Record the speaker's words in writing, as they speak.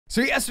So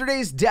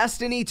yesterday's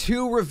Destiny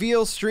 2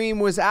 reveal stream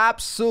was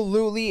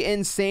absolutely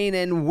insane,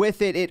 and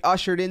with it, it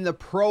ushered in the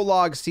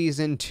prologue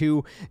season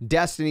to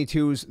Destiny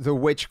 2's The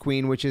Witch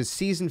Queen, which is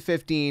Season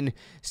 15,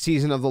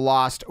 Season of the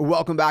Lost.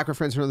 Welcome back, my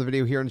friends, for another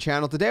video here on the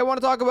channel. Today, I want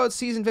to talk about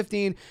Season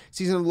 15,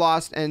 Season of the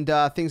Lost, and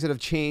things that have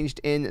changed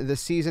in the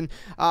season.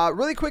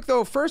 Really quick,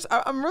 though, first,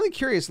 I'm really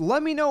curious.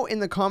 Let me know in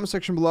the comment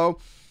section below,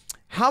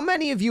 how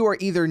many of you are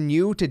either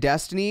new to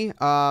Destiny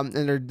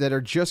and that are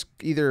just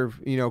either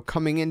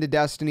coming into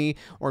Destiny,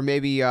 or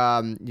maybe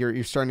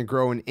you're starting to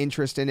grow an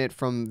interest in it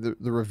from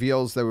the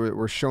reveals that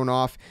were shown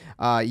off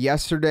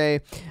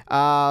yesterday,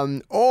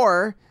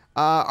 or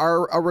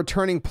are a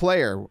returning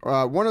player,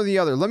 one or the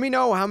other. Let me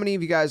know how many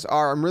of you guys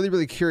are. I'm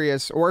really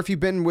curious, or if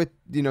you've been with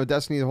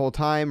Destiny the whole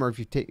time, or if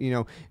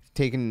you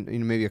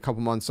taken maybe a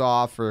couple months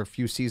off or a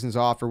few seasons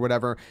off or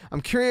whatever.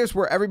 I'm curious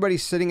where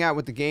everybody's sitting at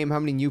with the game, how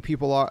many new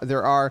people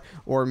there are,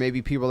 or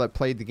maybe people that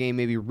played the game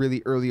maybe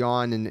really early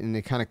on and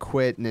they kind of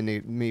quit, and then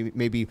they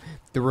maybe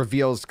the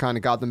reveals kind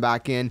of got them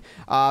back in,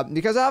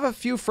 because I have a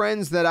few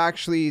friends that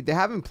they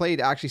haven't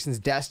played since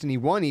Destiny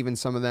 1, even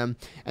some of them,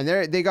 and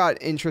they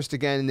got interest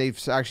again, and they've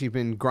actually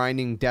been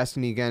grinding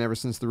Destiny again ever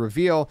since the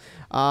reveal,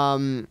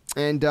 and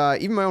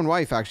even my own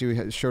wife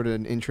actually showed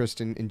an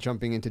interest in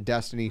jumping into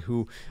Destiny,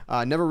 who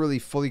never really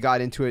fully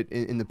got into it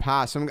in the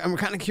past. So I'm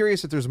kind of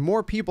curious if there's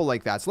more people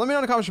like that. So let me know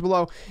in the comments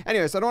below.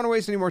 Anyways, I don't want to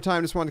waste any more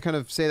time. Just wanted to kind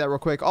of say that real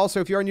quick. Also,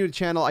 if you are new to the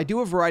channel, I do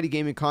have variety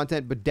gaming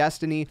content, but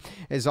Destiny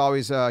is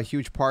always a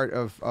huge part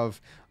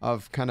of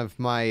kind of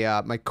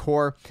my my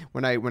core.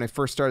 When I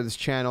first started this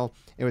channel,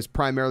 it was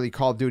primarily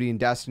Call of Duty and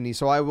Destiny.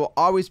 So I will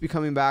always be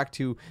coming back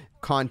to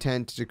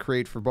content to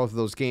create for both of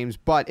those games,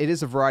 but it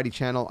is a variety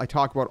channel. I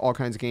talk about all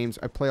kinds of games.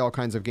 I play all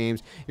kinds of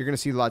games. You're going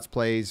to see let's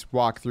plays,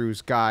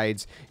 walkthroughs,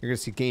 guides. You're going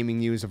to see gaming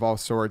news of all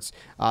sorts.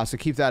 So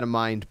keep that in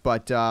mind.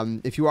 But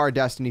if you are a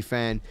Destiny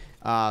fan,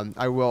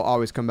 I will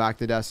always come back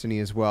to Destiny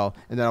as well,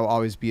 and that will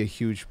always be a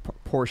huge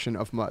portion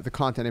of the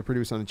content I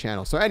produce on the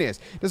channel. So anyways,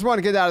 just want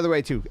to get that out of the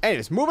way too.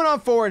 Anyways, moving on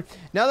forward,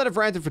 now that I've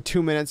ranted for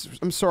 2 minutes,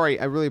 I'm sorry,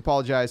 I really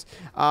apologize.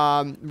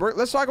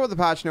 Let's talk about the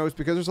patch notes,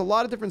 because there's a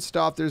lot of different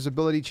stuff. There's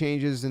ability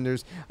changes, and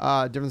there's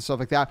different stuff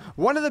like that.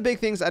 One of the big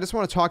things I just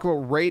want to talk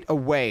about right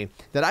away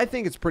that I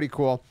think is pretty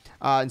cool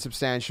and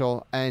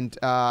substantial, and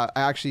I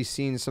actually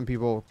seen some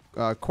people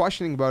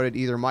questioning about it,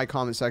 either in my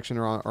comment section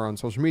or on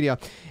social media,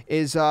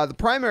 is the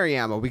primary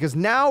ammo, because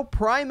now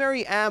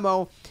primary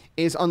ammo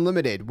is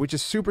unlimited, which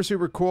is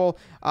super cool.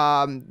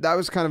 That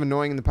was kind of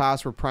annoying in the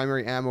past, where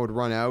primary ammo would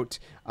run out,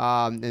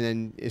 and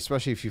then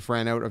especially if you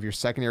ran out of your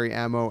secondary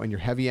ammo and your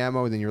heavy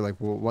ammo, then you're like,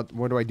 well,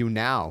 what do I do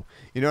now?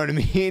 You know what I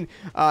mean?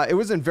 It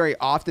wasn't very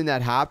often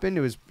that happened.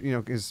 It was,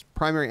 because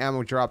primary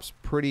ammo drops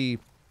pretty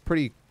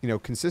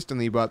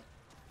consistently, but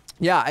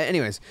yeah,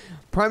 anyways,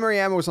 primary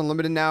ammo is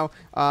unlimited now,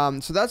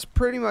 so that's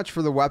pretty much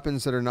for the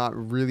weapons that are not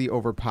really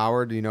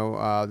overpowered.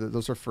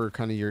 Those are for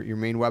kind of your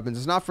main weapons.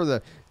 It's not for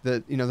the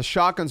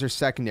shotguns are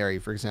secondary,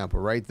 for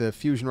example, right? The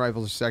fusion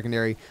rifles are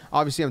secondary.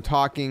 Obviously, I'm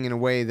talking in a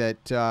way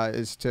that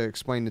is to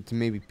explain it to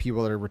maybe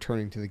people that are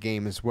returning to the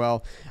game as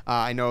well.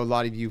 I know a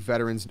lot of you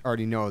veterans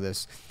already know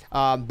this.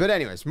 But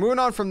anyways, moving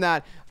on from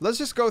that, let's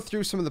just go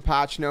through some of the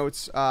patch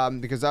notes,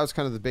 because that was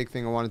kind of the big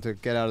thing I wanted to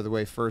get out of the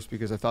way first,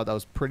 because I thought that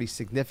was pretty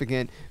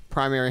significant.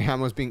 Primary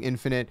ammo being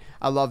infinite.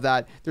 I love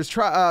that. There's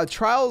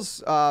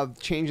trials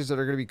changes that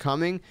are going to be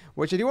coming,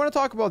 which I do want to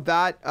talk about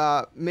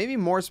that, maybe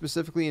more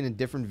specifically in a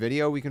different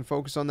video. We can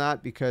focus on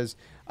that, because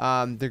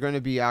they're going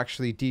to be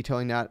actually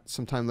detailing that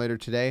sometime later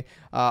today.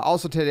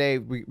 Also today,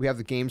 we have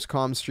the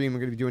Gamescom stream we're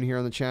going to be doing here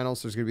on the channel,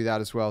 so there's going to be that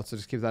as well, so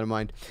just keep that in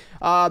mind.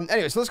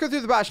 Anyway, so let's go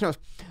through the patch notes.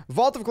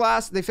 Vault of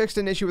Glass, they fixed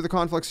an issue with the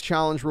Conflicts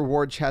Challenge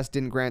reward chest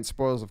didn't grant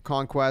Spoils of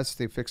Conquest.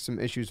 They fixed some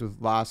issues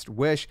with Last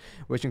Wish,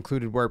 which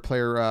included where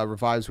player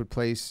revives would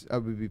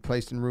be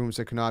placed in rooms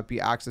that could not be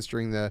accessed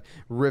during the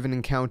Riven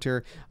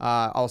encounter.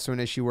 Also an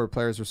issue where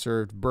players were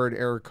served bird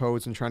error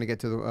codes when trying to get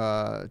to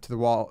the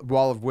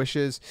wall of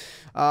wishes.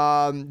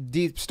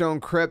 Deep Stone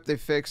Crypt, they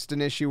fixed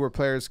an issue where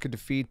players could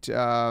defeat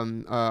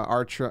Artrax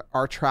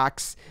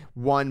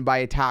 1 by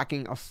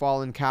attacking a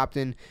fallen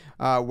captain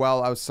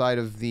well outside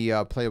of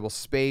the playable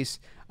space.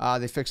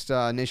 They fixed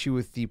an issue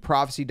with the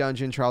Prophecy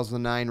Dungeon. Trials of the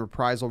Nine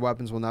reprisal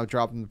weapons will now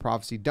drop in the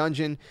Prophecy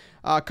Dungeon.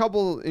 A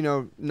couple,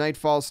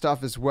 Nightfall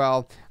stuff as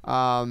well.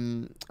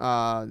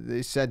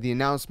 They said the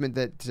announcement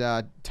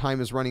that time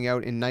is running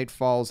out in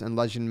Nightfalls and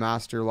Legend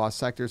Master Lost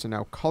Sectors are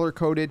now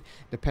color-coded,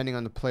 depending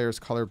on the player's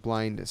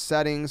colorblind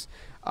settings.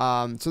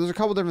 So there's a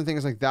couple different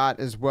things like that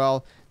as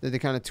well that they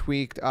kind of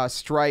tweaked.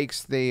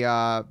 Strikes,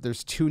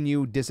 there's 2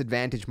 new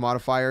disadvantage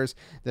modifiers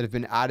that have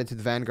been added to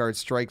the Vanguard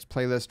Strikes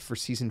playlist for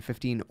Season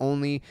 15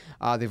 only.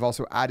 They've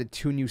also added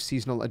 2 new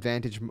seasonal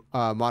advantage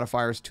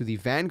modifiers to the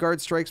Vanguard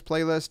Strikes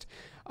playlist.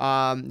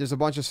 There's a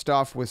bunch of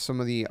stuff with some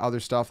of the other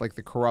stuff like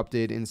the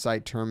Corrupted,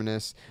 Insight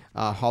Terminus,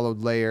 Hollowed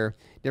Layer,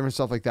 different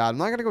stuff like that. I'm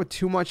not going to go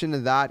too much into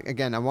that.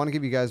 Again, I want to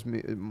give you guys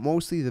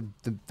mostly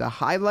the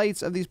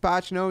highlights of these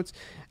patch notes,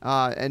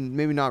 and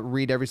maybe not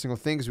read every single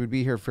thing, because we'd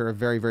be here for a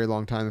very, very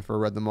long time if I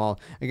read them all.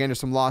 Again, there's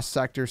some lost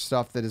sector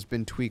stuff that has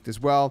been tweaked as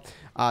well.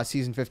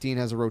 Season 15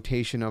 has a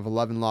rotation of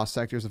 11 lost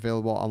sectors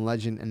available on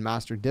Legend and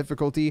Master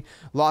difficulty.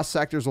 Lost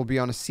sectors will be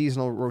on a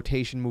seasonal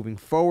rotation moving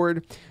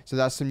forward, so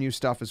that's some new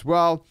stuff as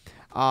well.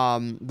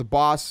 The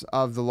boss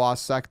of the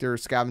Lost Sector,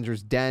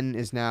 Scavenger's Den,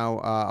 is now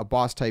a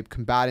boss type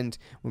combatant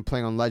when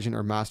playing on Legend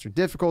or Master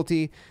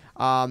difficulty.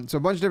 So a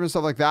bunch of different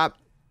stuff like that.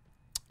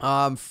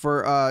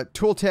 For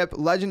tooltip,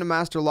 Legend and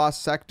Master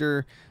Lost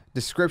Sector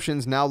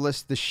descriptions now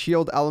list the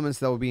shield elements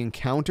that will be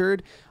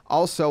encountered.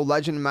 Also,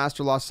 Legend and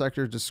Master Lost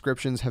Sector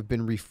descriptions have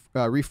been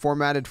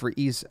reformatted for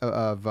ease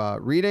of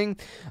reading.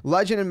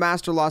 Legend and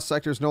Master Lost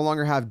Sectors no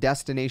longer have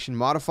destination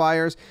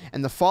modifiers,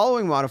 and the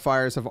following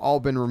modifiers have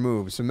all been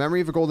removed. So Memory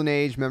of a Golden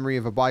Age, Memory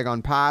of a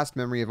Bygone Past,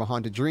 Memory of a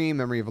Haunted Dream,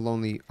 Memory of a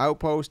Lonely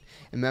Outpost,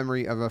 and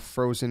Memory of a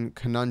Frozen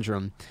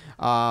Conundrum.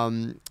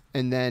 And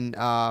then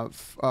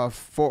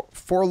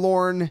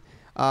Forlorn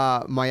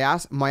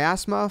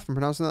Miasma, if I'm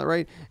pronouncing that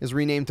right, is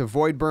renamed to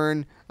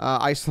Voidburn.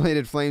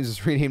 Isolated Flames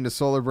is renamed to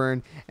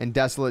Solarburn, and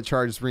Desolate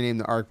Charge is renamed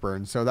to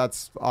Arcburn. So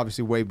that's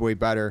obviously way, way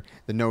better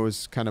than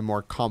those kind of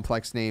more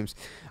complex names.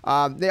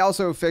 They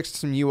also fixed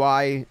some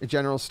UI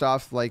general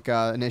stuff, like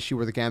an issue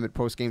where the Gambit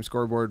post-game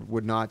scoreboard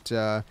would not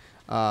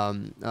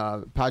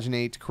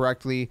paginate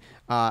correctly.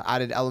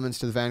 Added elements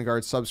to the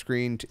Vanguard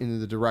subscreen in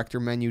the director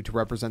menu to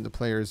represent the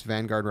player's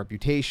Vanguard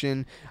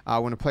reputation.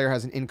 When a player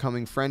has an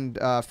incoming friend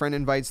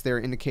invites, they're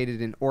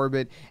indicated in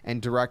orbit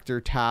and director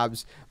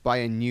tabs by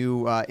a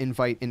new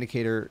invite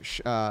indicator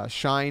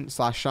shine.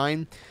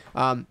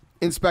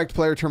 Inspect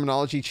player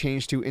terminology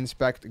changed to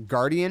Inspect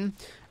Guardian.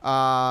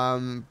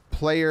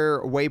 Player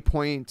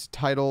waypoint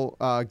title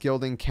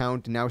gilding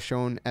count now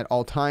shown at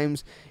all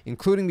times,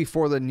 including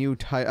before the new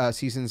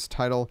season's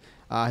title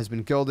has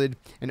been gilded.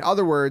 In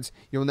other words,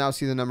 you'll now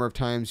see the number of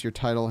times your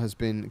title has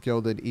been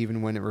gilded,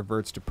 even when it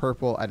reverts to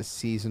purple at a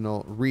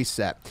seasonal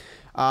reset.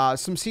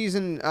 Some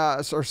season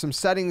or some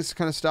settings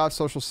kind of stuff,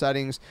 social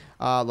settings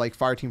like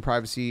Fireteam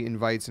privacy,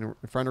 invites, and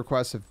friend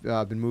requests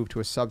have been moved to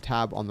a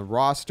sub-tab on the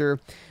roster.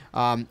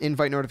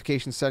 Invite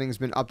notification settings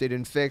been updated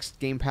and fixed.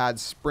 Gamepad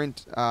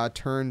sprint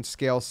turn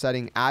scale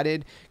setting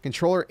added.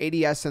 Controller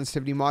ADS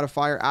sensitivity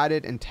modifier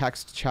added, and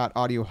text chat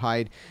audio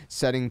hide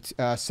setting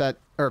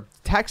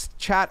text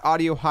chat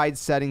audio hide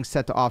settings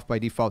set to off by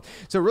default.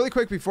 So really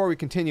quick before we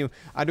continue,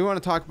 I do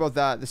want to talk about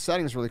the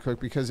settings really quick,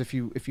 because if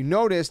you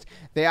noticed,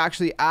 they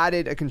actually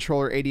added a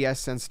controller ADS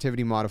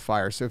sensitivity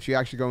modifier. So if you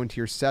actually go into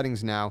your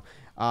settings now,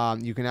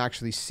 you can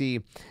actually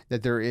see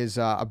that there is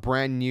a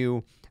brand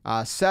new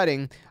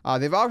setting.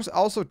 They've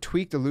also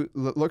tweaked the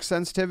look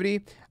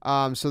sensitivity,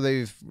 so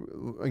they've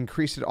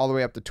increased it all the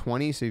way up to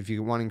 20. So if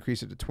you want to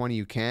increase it to 20,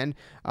 you can.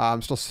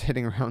 I'm still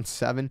sitting around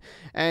 7.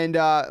 And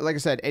like I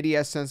said,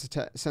 ADS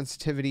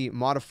sensitivity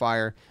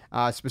modifier,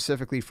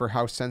 specifically for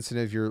how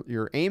sensitive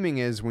your aiming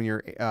is when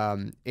you're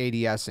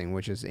ADSing,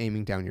 which is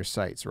aiming down your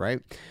sights,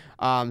 right?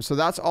 So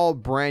that's all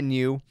brand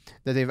new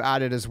that they've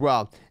added as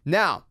well.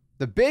 Now,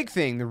 the big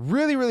thing, the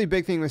really, really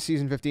big thing with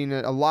Season 15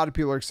 that a lot of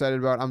people are excited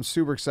about, I'm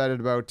super excited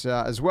about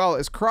as well,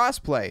 is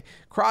crossplay.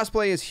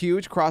 Crossplay is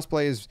huge.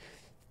 Crossplay has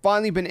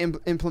finally been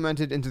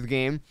implemented into the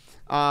game,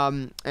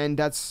 and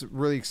that's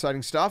really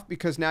exciting stuff,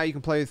 because now you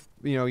can play with,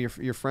 you know,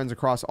 your friends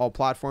across all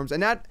platforms.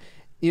 And that,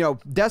 you know,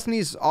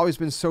 Destiny's always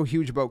been so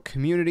huge about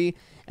community,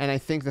 and I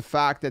think the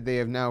fact that they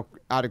have now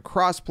added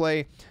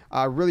crossplay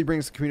really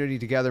brings the community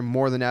together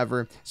more than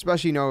ever.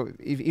 Especially, you know,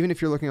 even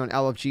if you're looking on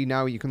LFG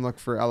now, you can look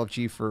for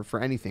LFG for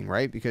anything,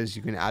 right? Because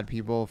you can add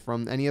people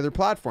from any other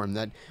platform.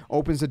 That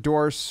opens the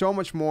door so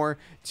much more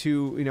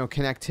to, you know,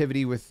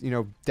 connectivity with, you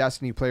know,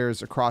 Destiny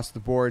players across the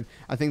board.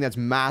 I think that's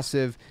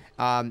massive.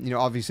 You know,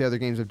 obviously other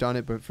games have done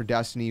it, but for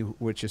Destiny,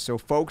 which is so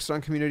focused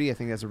on community, I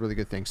think that's a really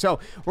good thing. So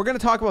we're going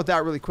to talk about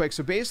that really quick.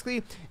 So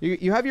basically,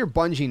 you have your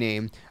Bungie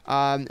name,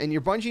 and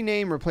your Bungie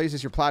name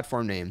replaces your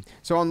platform name.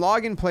 So on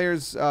login,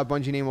 players'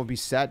 Bungie name will be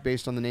set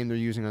based on the name they're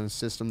using on the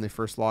system they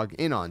first log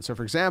in on. So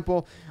for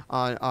example,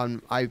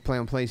 I play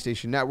on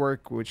PlayStation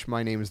Network, which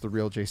my name is the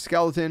real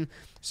JSkeleton.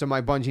 So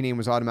my Bungie name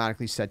was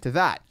automatically set to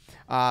that.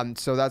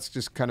 So that's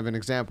just kind of an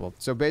example.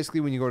 So basically,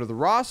 when you go to the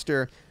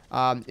roster,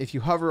 if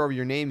you hover over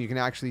your name, you can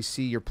actually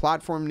see your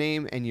platform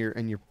name and your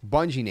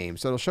Bungie name.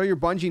 So it'll show your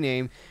Bungie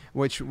name,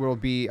 which will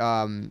be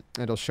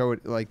it'll show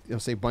it, like, it'll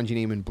say Bungie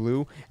name in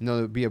blue, and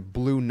there'll be a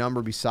blue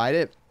number beside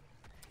it.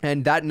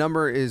 And that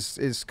number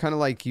is kind of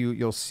like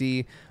you'll see,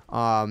 you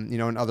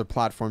know, in other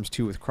platforms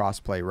too with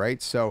crossplay,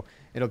 right? So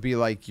it'll be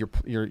like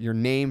your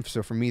name.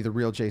 So for me, the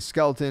real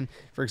JSkeleton,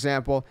 for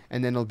example,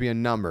 and then it'll be a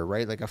number,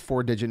 right? Like a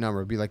 4-digit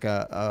number. It'll be like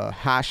a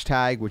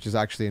hashtag, which is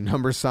actually a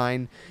number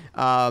sign,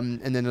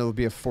 and then it'll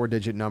be a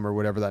 4-digit number,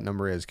 whatever that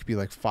number is. It could be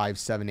like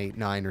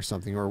 5789 or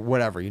something, or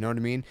whatever. You know what I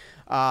mean?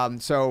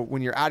 So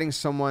when you're adding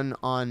someone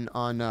on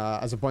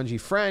as a Bungie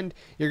friend,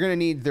 you're gonna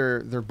need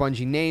their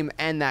Bungie name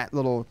and that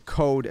little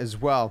code as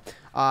well.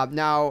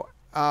 Now,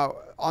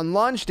 on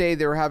launch day,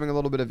 they were having a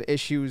little bit of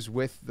issues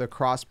with the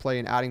crossplay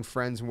and adding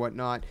friends and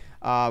whatnot,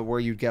 where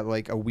you'd get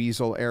like a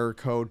Weasel error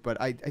code.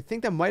 But I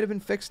think that might have been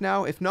fixed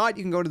now. If not,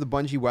 you can go to the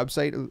Bungie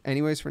website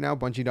anyways for now,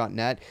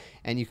 bungie.net,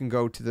 and you can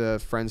go to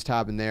the friends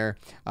tab in there.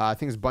 I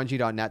think it's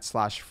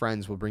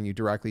bungie.net/friends will bring you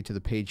directly to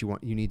the page you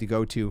need to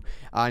go to.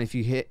 And if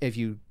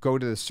you go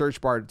to the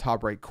search bar at the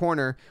top right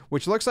corner,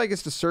 which looks like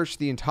it's to search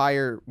the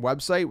entire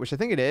website, which I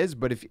think it is,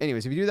 but if you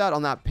do that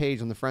on that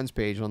page, on the friends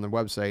page on the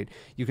website,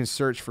 you can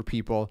search for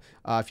people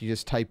if you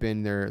just type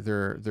in their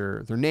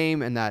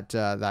name and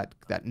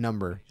that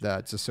number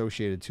that's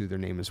associated to their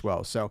name as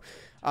well. So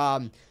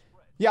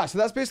yeah, so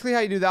that's basically how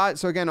you do that.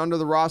 So again, under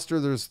the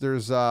roster,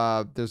 there's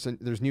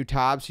new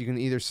tabs. You can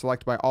either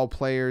select by all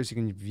players, you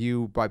can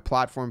view by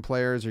platform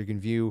players, or you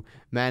can view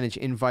manage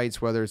invites,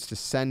 whether it's to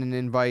send an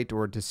invite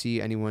or to see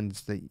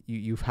anyone's that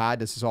you've had.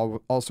 This is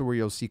also where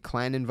you'll see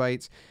clan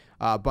invites,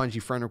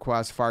 Bungie friend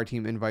requests,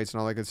 Fireteam invites,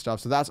 and all that good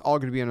stuff. So that's all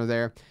going to be under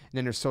there. And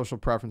then there's social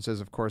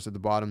preferences, of course, at the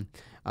bottom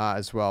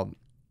as well.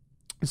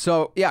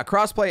 So yeah,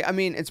 crossplay. I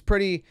mean, it's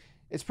pretty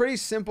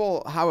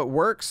simple how it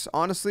works,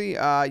 honestly.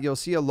 You'll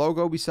see a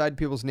logo beside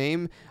people's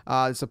name.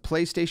 It's a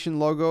PlayStation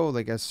logo,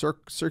 like a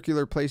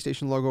circular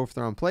PlayStation logo if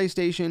they're on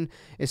PlayStation.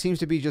 It seems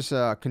to be just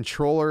a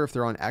controller if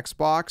they're on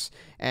Xbox,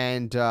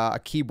 and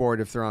a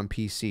keyboard if they're on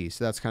PC.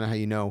 So that's kind of how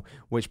you know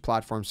which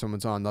platform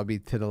someone's on. They'll be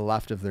to the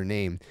left of their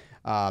name.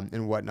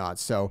 And whatnot.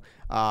 So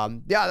yeah,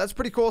 that's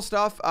pretty cool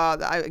stuff.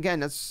 Again,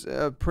 that's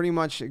pretty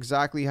much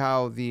exactly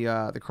how the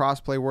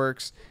crossplay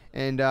works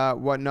and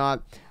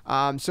whatnot.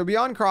 So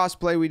beyond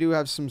crossplay, we do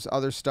have some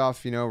other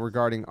stuff,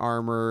 regarding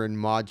armor and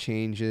mod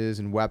changes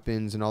and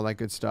weapons and all that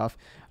good stuff.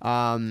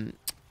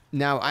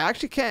 Now, I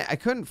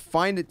couldn't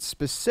find it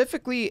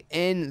specifically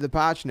in the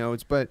patch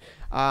notes, but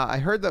I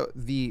heard that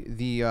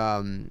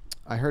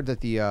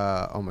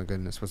oh my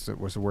goodness, what's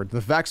the word?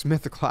 The Vex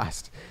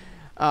Mythoclast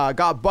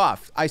got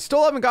buffed. I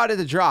still haven't got it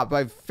to drop.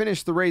 I've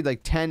finished the raid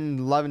like 10,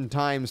 11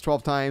 times,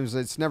 12 times.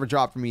 It's never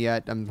dropped for me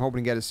yet. I'm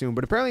hoping to get it soon.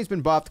 But apparently it's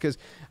been buffed because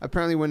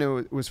apparently when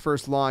it was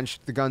first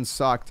launched, the gun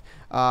sucked,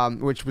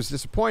 which was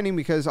disappointing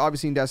because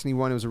obviously in Destiny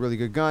 1 it was a really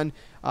good gun.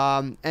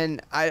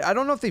 And I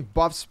don't know if they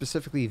buffed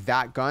specifically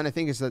that gun. I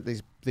think it's that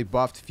they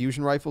buffed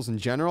fusion rifles in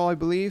general, I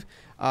believe,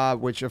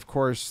 which of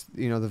course,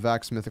 the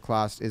Vex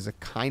Mythoclast is a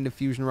kind of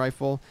fusion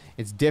rifle.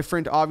 It's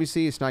different,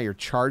 obviously. It's not your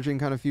charging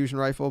kind of fusion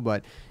rifle,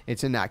 but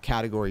it's in that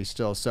category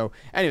still. So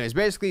anyways,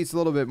 basically it's a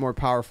little bit more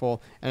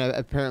powerful, and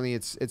apparently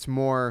it's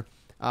more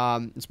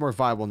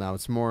viable now.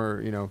 It's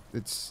more,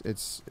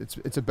 it's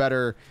a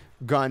better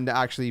gun to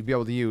actually be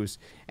able to use,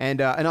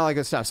 and all that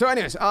good stuff. So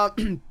anyways,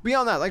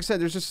 beyond that, like I said,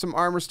 there's just some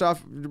armor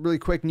stuff, really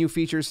quick new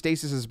features.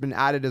 Stasis has been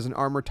added as an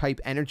armor type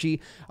energy,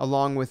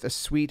 along with a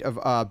suite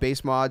of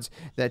base mods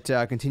that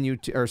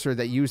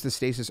that use the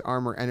stasis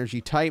armor energy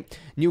type.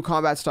 New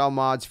combat style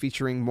mods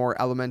featuring more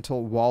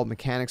elemental wall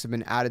mechanics have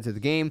been added to the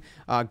game.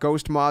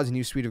 Ghost mods, a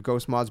new suite of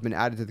ghost mods have been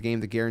added to the game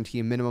that guarantee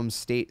a minimum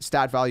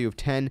stat value of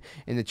 10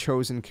 in the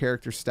chosen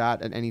character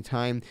stat at any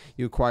time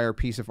you acquire a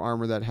piece of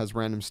armor that has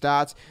random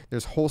stats.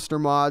 There's holster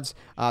mods.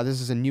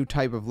 This is a new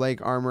type of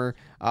leg armor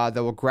that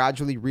will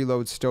gradually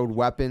reload stowed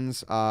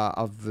weapons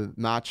of the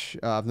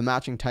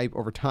matching type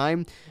over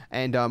time,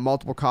 and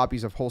multiple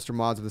copies of holster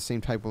mods of the same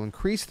type will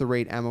increase the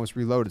rate ammo is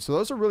reloaded. So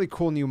those are really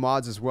cool new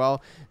mods as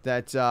well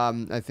that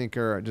I think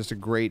are just a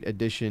great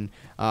addition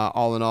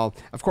all in all.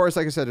 Of course,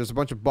 like I said, there's a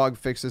bunch of bug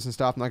fixes and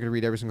stuff. I'm not going to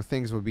read every single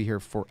thing because we'll be here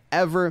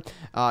forever.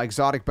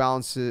 Exotic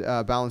balance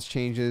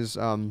changes.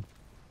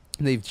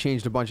 They've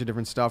changed a bunch of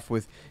different stuff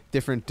with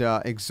different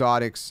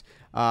exotics,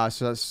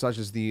 such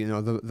as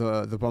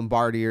the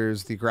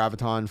bombardiers, the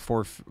graviton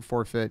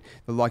forfeit,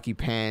 the lucky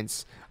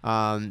pants,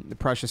 the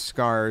precious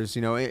scars,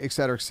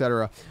 etc.,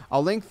 etc.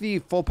 I'll link the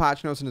full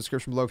patch notes in the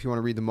description below if you want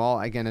to read them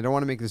all. Again, I don't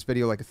want to make this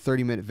video like a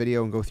 30-minute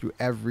video and go through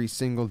every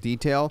single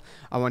detail.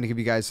 I want to give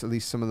you guys at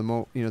least some of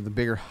the the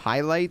bigger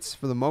highlights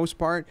for the most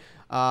part,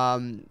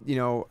 and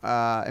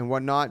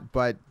whatnot.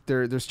 But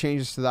there's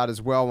changes to that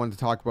as well. I wanted to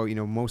talk about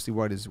mostly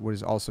what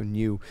is also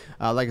new.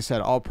 Like I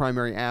said, all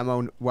primary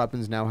ammo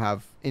weapons now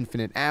have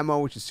infinite ammo,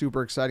 which is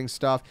super exciting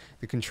stuff.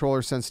 The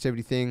controller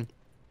sensitivity thing,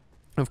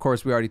 of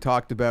course, we already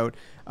talked about.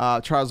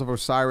 Trials of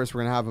Osiris,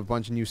 we're going to have a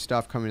bunch of new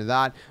stuff coming to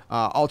that.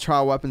 All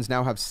trial weapons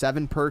now have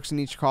 7 perks in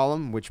each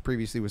column, which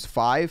previously was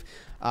 5.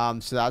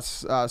 So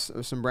that's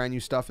some brand new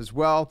stuff as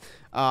well.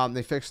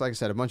 They fixed, like I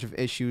said, a bunch of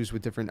issues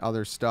with different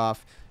other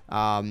stuff.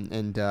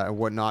 And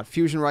whatnot.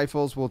 Fusion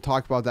rifles, we'll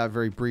talk about that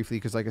very briefly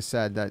because, like I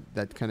said,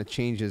 that kind of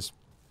changes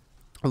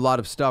a lot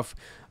of stuff,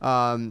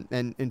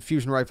 and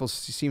fusion rifles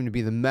seem to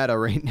be the meta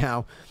right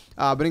now.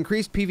 But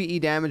increased PvE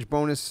damage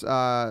bonus such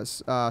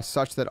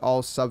that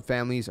all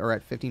subfamilies are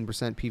at 15%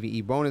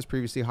 PvE bonus.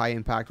 Previously, high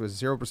impact was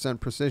 0%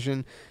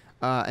 precision,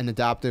 and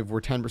adaptive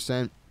were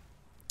 10%.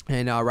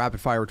 And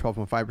rapid fire were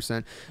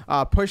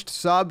 12.5%. Pushed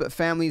sub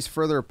families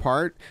further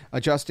apart,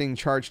 adjusting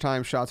charge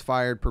time, shots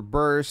fired per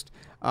burst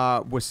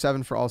was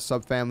 7 for all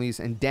sub families.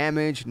 And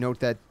damage, note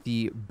that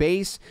the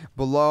base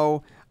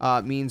below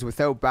means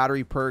without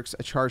battery perks,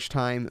 a charge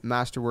time,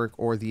 masterwork,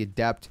 or the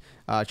adept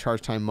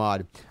charge time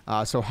mod.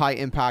 So high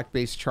impact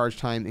base charge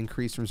time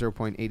increased from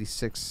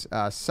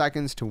 0.86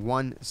 seconds to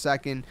 1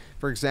 second,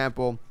 for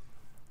example.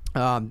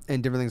 And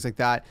different things like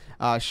that.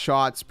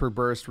 Shots per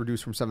burst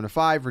reduced from 7 to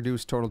 5,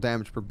 reduced total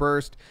damage per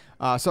burst.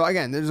 So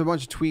again, there's a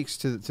bunch of tweaks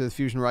to the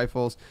fusion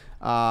rifles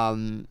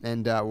and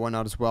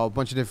whatnot as well. A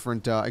bunch of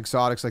different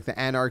exotics like the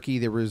Anarchy.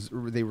 They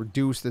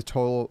reduced the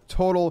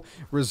total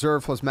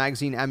reserve plus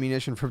magazine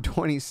ammunition from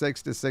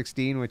 26 to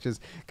 16, which is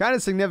kind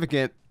of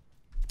significant.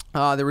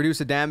 They reduce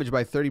the damage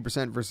by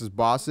 30% versus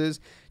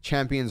bosses.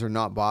 Champions are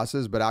not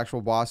bosses, but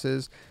actual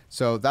bosses.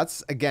 So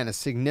that's, again, a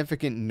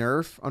significant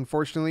nerf,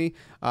 unfortunately.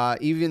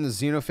 Even the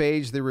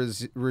Xenophage, they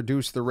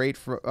reduced the rate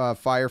for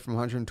fire from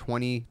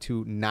 120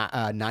 to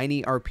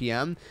 90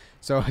 RPM.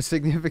 So a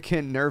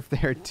significant nerf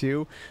there,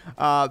 too.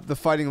 The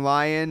Fighting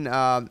Lion,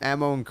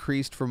 ammo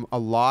increased from a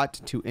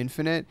lot to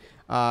infinite.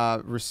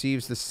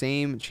 Receives the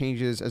same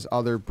changes as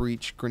other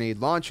breach grenade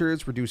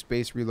launchers. Reduced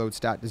base reload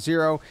stat to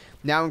 0.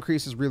 Now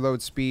increases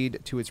reload speed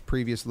to its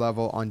previous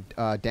level on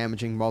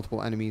damaging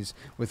multiple enemies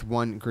with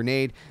 1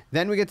 grenade.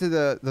 Then we get to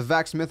the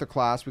Vex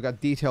Mythoclast. We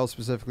got details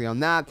specifically on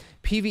that.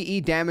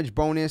 PvE damage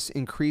bonus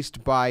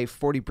increased by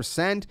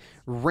 40%.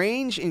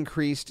 Range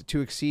increased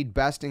to exceed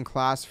best in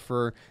class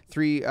for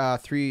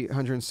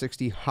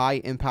 360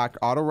 high impact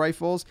auto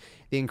rifles.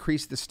 They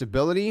increased the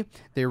stability.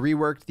 They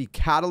reworked the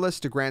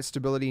catalyst to grant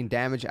stability and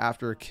damage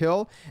after a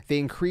kill. They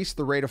increased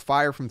the rate of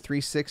fire from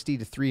 360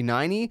 to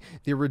 390.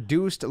 They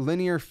reduced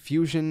linear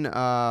fusion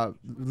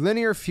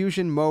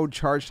mode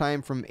charge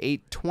time from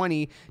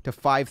 820 to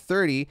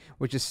 530,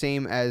 which is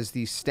same as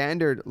the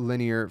standard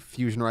linear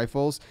fusion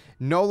rifles.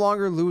 No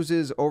longer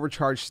loses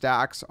overcharge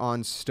stacks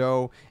on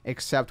stow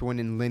except when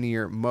in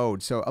linear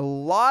mode. So a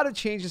lot of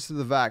changes to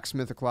the Vex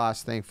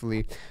Mythoclast,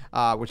 thankfully,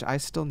 which I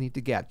still need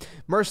to get.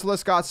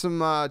 Merciless got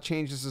some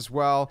changes as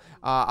well.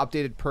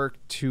 Updated perk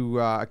to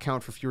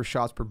account for fewer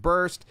shots per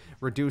burst.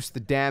 Reduced the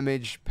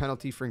damage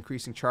penalty for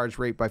increasing charge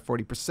rate by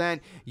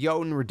 40%.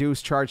 Jotun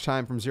reduced charge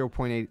time from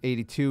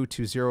 0.82 to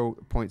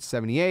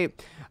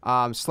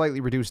 0.78. Slightly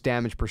reduced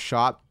damage per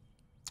shot.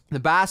 The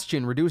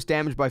Bastion reduced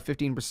damage by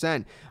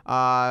 15%.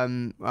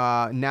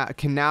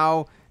 Can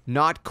now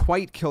not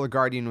quite kill a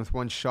Guardian with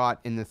 1 shot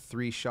in the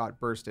 3-shot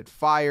burst it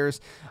fires.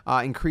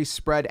 Increased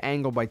spread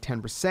angle by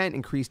 10%.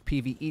 Increased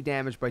PvE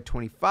damage by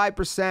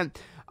 25%.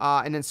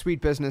 And then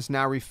Sweet Business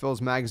now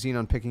refills magazine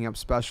on picking up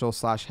special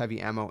 / heavy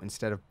ammo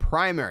instead of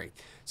primary.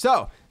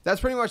 So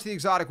that's pretty much the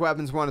exotic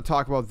weapons. I want to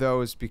talk about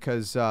those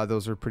because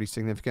those are pretty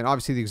significant.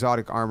 Obviously the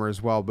exotic armor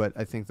as well, but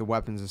I think the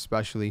weapons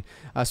especially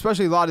a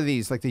lot of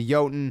these, like the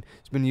Jotun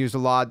has been used a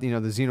lot. You know,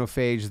 the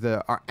Xenophage,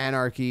 the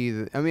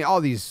Anarchy. I mean,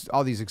 all these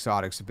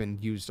exotics have been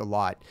used a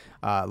lot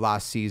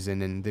last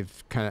season, and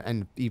they've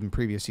and even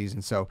previous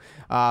seasons. So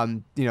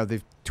you know,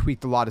 they've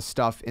tweaked a lot of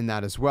stuff in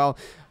that as well.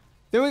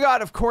 Then we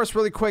got, of course,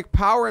 really quick,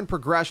 power and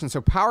progression.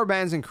 So power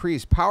bands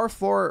increase. Power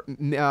floor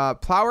remains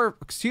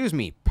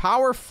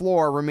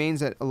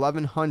at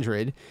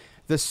 1100.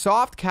 The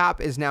soft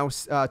cap is now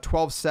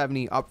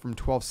 1270, up from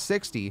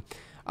 1260.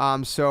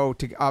 So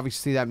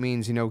obviously that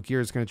means, you know, gear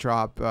is going to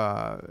drop,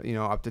 you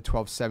know, up to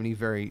 1270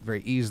 very,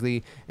 very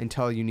easily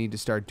until you need to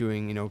start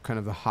doing, you know, kind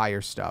of the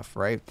higher stuff,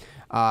 right?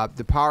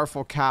 The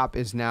powerful cap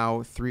is now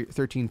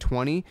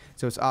 1320,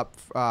 so it's up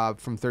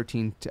from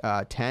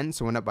 1310,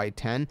 so it went up by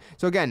 10.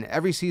 So again,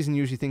 every season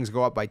usually things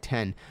go up by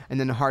 10, and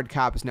then the hard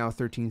cap is now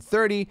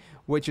 1330,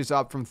 which is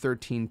up from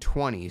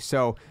 1320.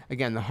 So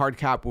again, the hard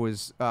cap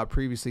was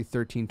previously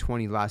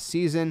 1320 last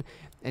season,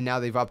 and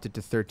now they've upped it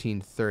to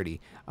 1330,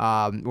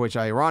 which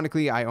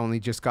ironically, I only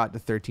just got to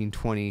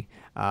 1320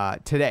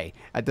 today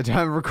at the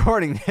time of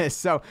recording this.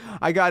 So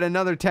I got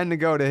another 10 to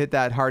go to hit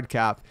that hard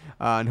cap,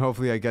 and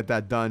hopefully I get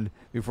that done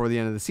before the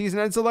end of the season.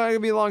 And it's going to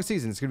be a long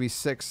season. It's going to be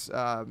 6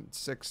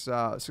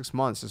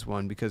 months, this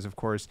one, because of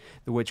course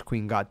the Witch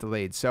Queen got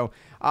delayed. So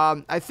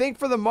I think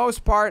for the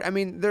most part, I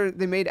mean,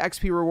 they made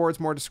XP rewards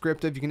more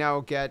descriptive. You can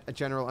now get a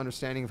general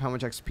understanding of how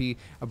much XP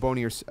a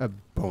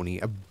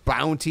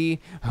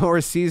bounty or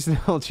a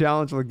seasonal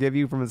challenge will give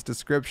you from its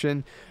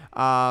description.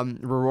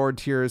 Reward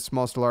tiers,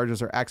 smallest to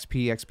largest, are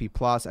XP, XP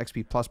plus,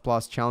 XP plus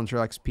plus, Challenger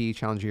XP,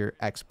 Challenger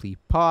XP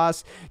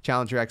plus,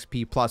 Challenger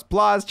XP plus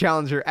plus,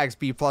 Challenger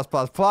XP plus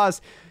plus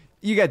plus.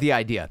 You get the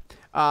idea.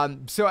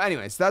 So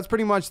anyways, that's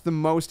pretty much the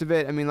most of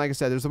it. I mean, like I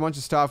said, there's a bunch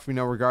of stuff we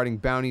know regarding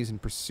bounties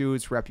and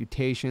pursuits,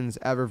 reputations,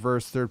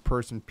 Eververse,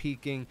 third-person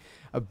peeking,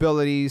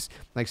 abilities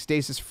like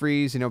stasis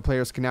freeze. You know,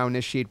 players can now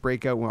initiate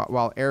breakout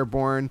while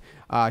airborne,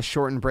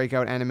 shortened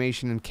breakout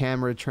animation and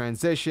camera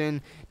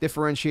transition,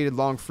 differentiated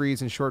long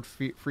freeze and short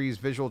freeze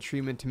visual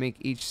treatment to make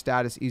each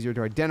status easier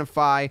to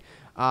identify.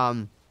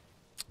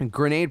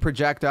 Grenade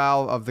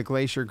projectile of the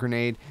Glacier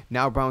grenade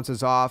now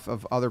bounces off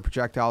of other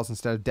projectiles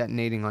instead of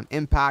detonating on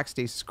impact.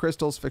 Stasis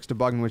crystals fixed a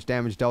bug in which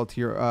damage dealt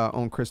to your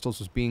own crystals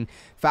was being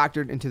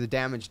factored into the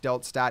damage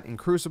dealt stat in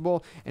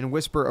Crucible. And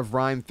Whisper of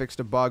Rhyme fixed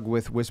a bug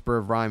with Whisper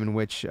of Rhyme in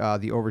which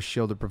the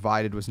overshield it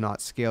provided was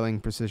not scaling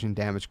precision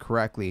damage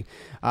correctly.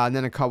 And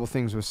then a couple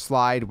things with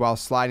Slide. While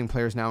sliding,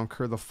 players now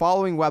incur the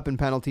following weapon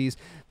penalties: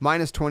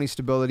 minus 20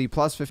 stability,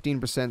 plus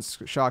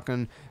 15%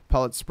 shotgun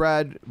pellet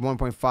spread,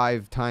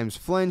 1.5 times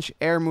flinch.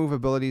 Air move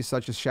abilities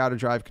such as Shadow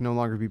Drive can no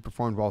longer be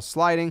performed while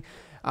sliding.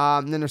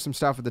 And then there's some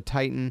stuff with the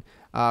Titan,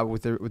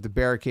 with the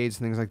barricades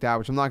and things like that,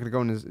 which I'm not going to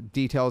go into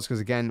details because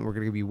again we're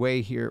going to be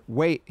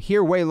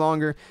way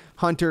longer.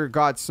 Hunter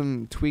got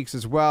some tweaks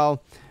as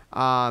well.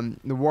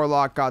 The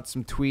Warlock got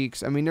some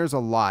tweaks. I mean, there's a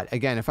lot.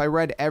 Again, if I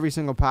read every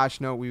single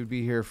patch note, we would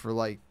be here for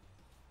like,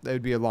 it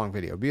would be a long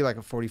video. It'd be like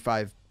a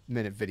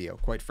 45-minute video,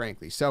 quite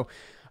frankly. So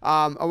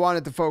I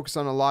wanted to focus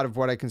on a lot of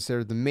what I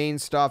consider the main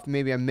stuff.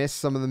 Maybe I missed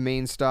some of the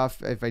main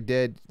stuff. If I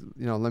did,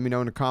 you know, let me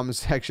know in the comment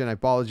section. I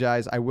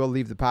apologize. I will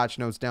leave the patch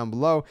notes down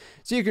below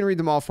so you can read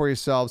them all for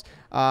yourselves.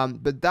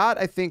 But that,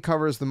 I think,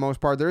 covers the most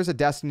part. There is a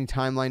Destiny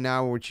timeline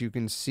now, which you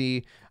can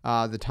see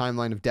the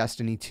timeline of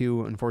Destiny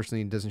 2.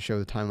 Unfortunately, it doesn't show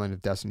the timeline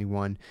of Destiny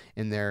 1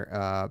 in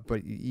there.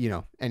 But, you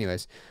know,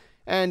 anyways.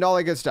 And all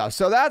that good stuff.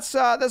 So that's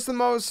the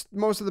most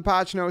of the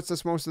patch notes.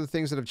 That's most of the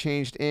things that have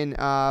changed in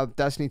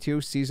Destiny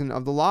 2 Season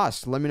of the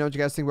Lost. Let me know what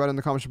you guys think about it in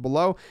the comments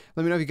below.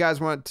 Let me know if you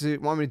guys want me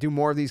to do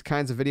more of these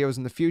kinds of videos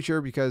in the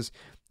future, because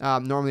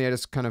normally I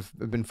just kind of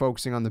have been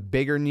focusing on the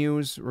bigger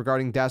news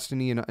regarding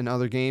Destiny and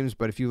other games.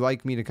 But if you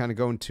like me to kind of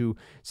go into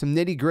some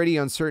nitty gritty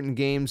on certain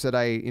games that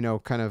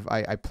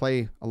I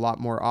play a lot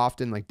more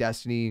often, like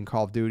Destiny and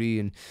Call of Duty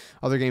and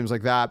other games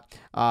like that,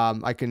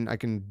 I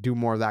can do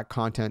more of that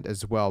content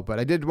as well. But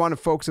I did want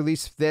to focus at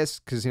least this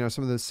because, you know,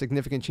 some of the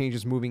significant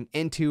changes moving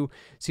into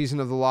Season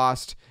of the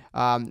Lost.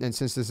 And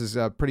since this is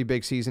a pretty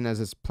big season, as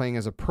it's playing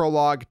as a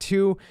prologue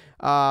to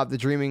the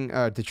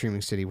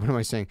Dreaming City. What am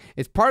I saying?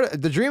 It's part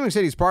of the Dreaming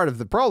City is part of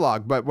the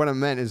prologue, but what I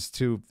meant is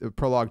to the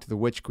prologue to the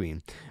Witch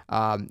Queen. You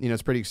know,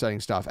 it's pretty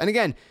exciting stuff. And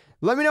again,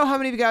 let me know how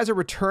many of you guys are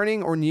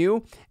returning or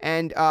new,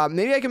 and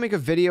maybe I can make a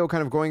video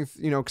kind of going,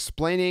 you know,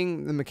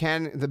 explaining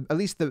the at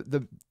least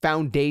the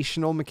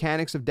foundational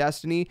mechanics of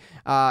Destiny,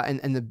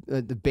 and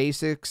the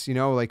basics, you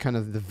know, like kind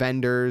of the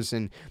vendors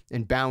and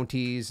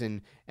bounties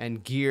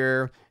and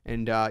gear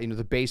and you know,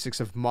 the basics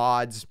of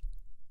mods.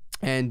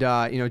 And,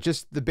 you know,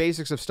 just the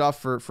basics of stuff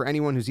for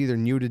anyone who's either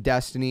new to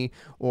Destiny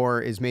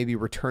or is maybe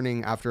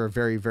returning after a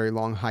very, very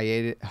long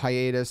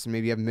hiatus, and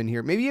maybe you haven't been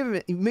here. Maybe you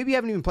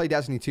haven't even played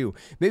Destiny 2.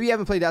 Maybe you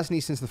haven't played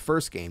Destiny since the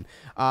first game.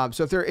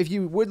 So if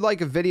you would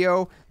like a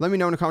video, let me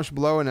know in the comments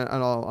below, and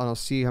I'll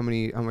see how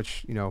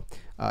much, you know,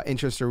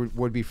 interest there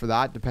would be for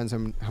that. Depends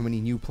on how many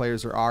new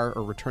players there are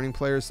or returning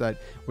players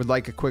that would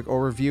like a quick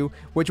overview,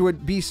 which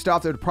would be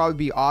stuff that would probably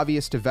be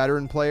obvious to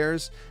veteran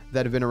players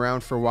that have been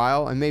around for a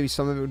while, and maybe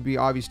some of it would be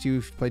obvious to you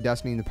if you played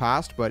Destiny in the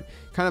past, but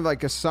kind of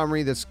like a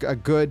summary that's a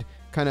good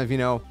kind of, you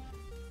know,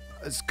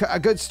 a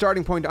good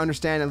starting point to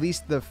understand at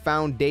least the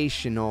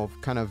foundational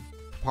kind of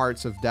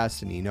parts of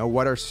Destiny. You know,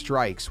 what are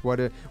strikes, what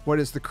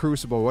is the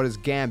Crucible, what is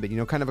Gambit, you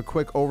know, kind of a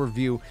quick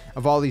overview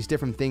of all these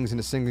different things in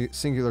a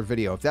singular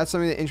video. If that's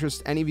something that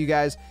interests any of you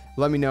guys,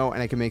 let me know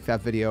and I can make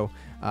that video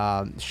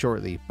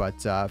shortly.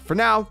 But for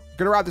now,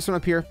 gonna wrap this one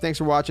up here. Thanks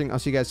for watching. I'll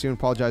see you guys soon.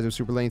 Apologize, it was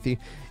super lengthy,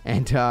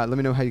 and let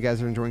me know how you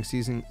guys are enjoying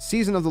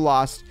Season of the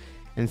Lost,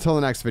 and until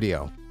the next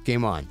video,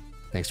 game on.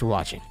 Thanks for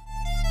watching.